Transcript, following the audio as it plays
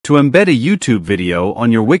To embed a YouTube video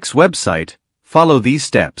on your Wix website, follow these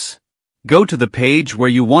steps. Go to the page where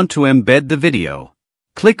you want to embed the video.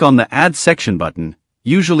 Click on the Add Section button,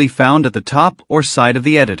 usually found at the top or side of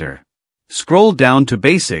the editor. Scroll down to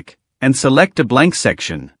Basic, and select a blank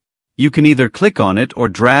section. You can either click on it or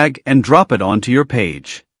drag and drop it onto your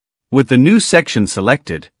page. With the new section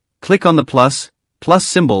selected, click on the plus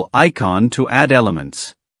symbol icon to add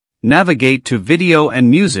elements. Navigate to Video and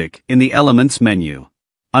Music in the Elements menu.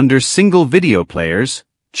 Under Single Video Players,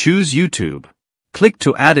 choose YouTube. Click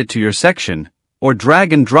to add it to your section, or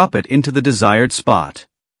drag and drop it into the desired spot.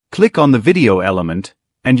 Click on the video element,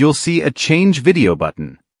 and you'll see a Change Video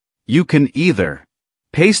button. You can either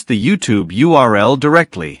paste the YouTube URL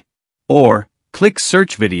directly, or click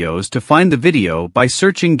Search Videos to find the video by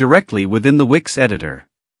searching directly within the Wix editor.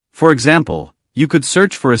 For example, you could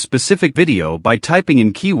search for a specific video by typing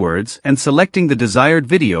in keywords and selecting the desired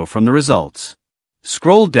video from the results.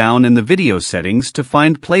 Scroll down in the video settings to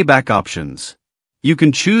find playback options. You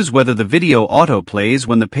can choose whether the video auto-plays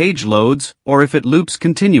when the page loads or if it loops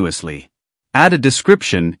continuously. Add a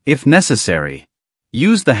description if necessary.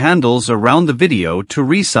 Use the handles around the video to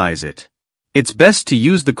resize it. It's best to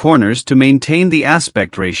use the corners to maintain the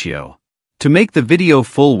aspect ratio. To make the video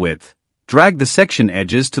full width, drag the section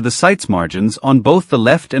edges to the sites margins on both the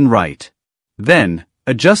left and right. Then,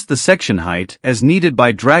 adjust the section height as needed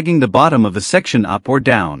by dragging the bottom of the section up or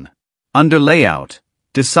down. Under Layout,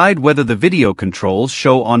 decide whether the video controls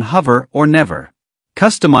show on hover or never.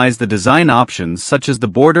 Customize the design options such as the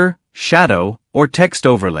border, shadow, or text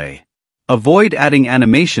overlay. Avoid adding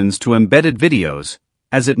animations to embedded videos,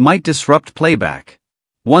 as it might disrupt playback.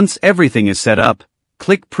 Once everything is set up,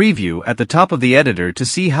 click Preview at the top of the editor to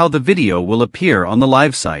see how the video will appear on the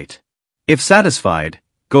live site. If satisfied,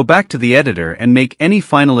 go back to the editor and make any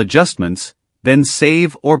final adjustments, then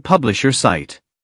save or publish your site.